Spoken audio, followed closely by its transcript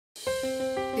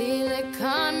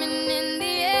coming in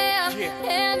the air,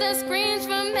 hear the screams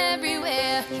from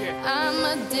everywhere. I'm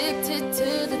addicted to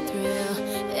the thrill.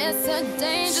 It's a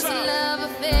dangerous love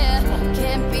affair.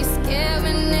 Can't be scared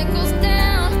when it goes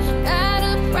down. Got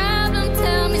a problem?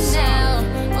 Tell me now.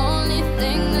 Only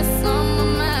thing that's on my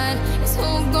mind is who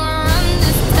gon' run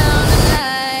this town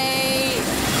tonight.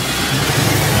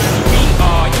 We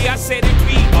are, yeah, I said it,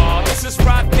 we are. This is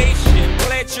Rock Nation.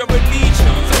 Pledge your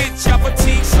allegiance. Hit your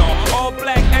fatigue song. All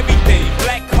black everything.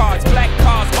 Black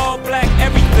cars, all black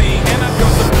everything. And our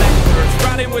girls are blackbirds,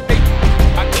 riding with they.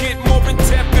 I get more in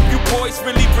depth if you boys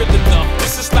really enough.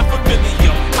 This is not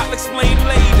familiar, I'll explain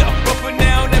later. But for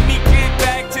now, let me get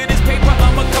back to this paper.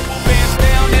 I'm a couple bands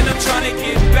down and I'm trying to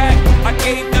get back. I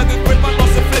gave Doug a grip, I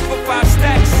lost a flip for 5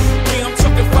 stacks. Yeah, I'm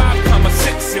talking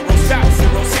 5,6 zeros, out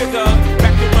zeros. Here the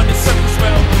back to run the circles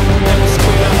well. Never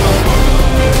square up.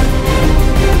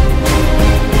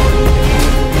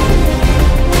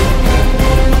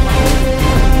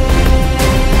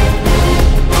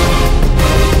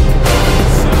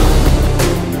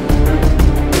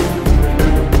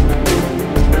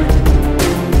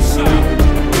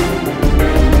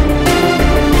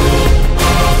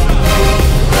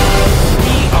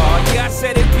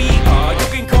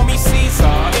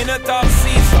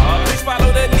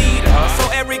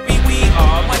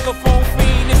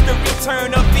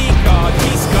 Turn up the God,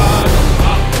 he's God.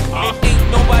 It ain't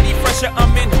nobody fresher.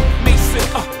 I'm in Mason,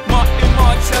 Martin,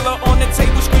 Marcella on the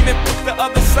table screaming. The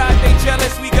other side they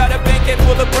jealous. We got a banquet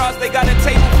full of bras, they got a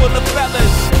table full of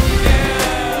fellas.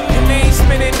 Yeah. And they ain't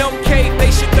spinning no cake. They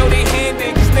should throw their hand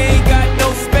in, 'cause they ain't got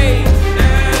no space.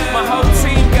 Yeah. My whole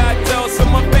team got dough, so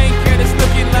my banquet is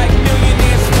looking like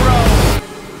millionaires, bro.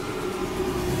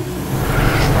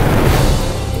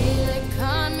 Feel it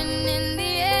coming in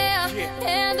the air,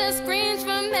 hear the screams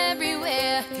from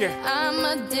everywhere. I'm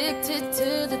addicted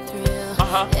to the thrill.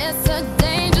 It's a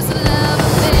dangerous love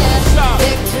affair.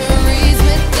 Victories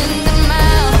within the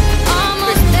mile.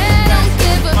 Almost there, don't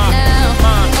give up now.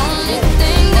 Only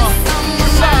thing that's on my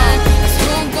mind is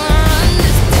who gon' run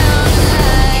this town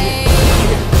tonight.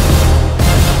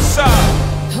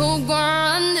 Who gon'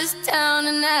 run this town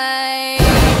tonight?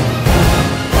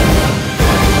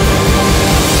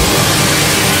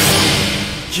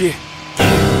 Yeah.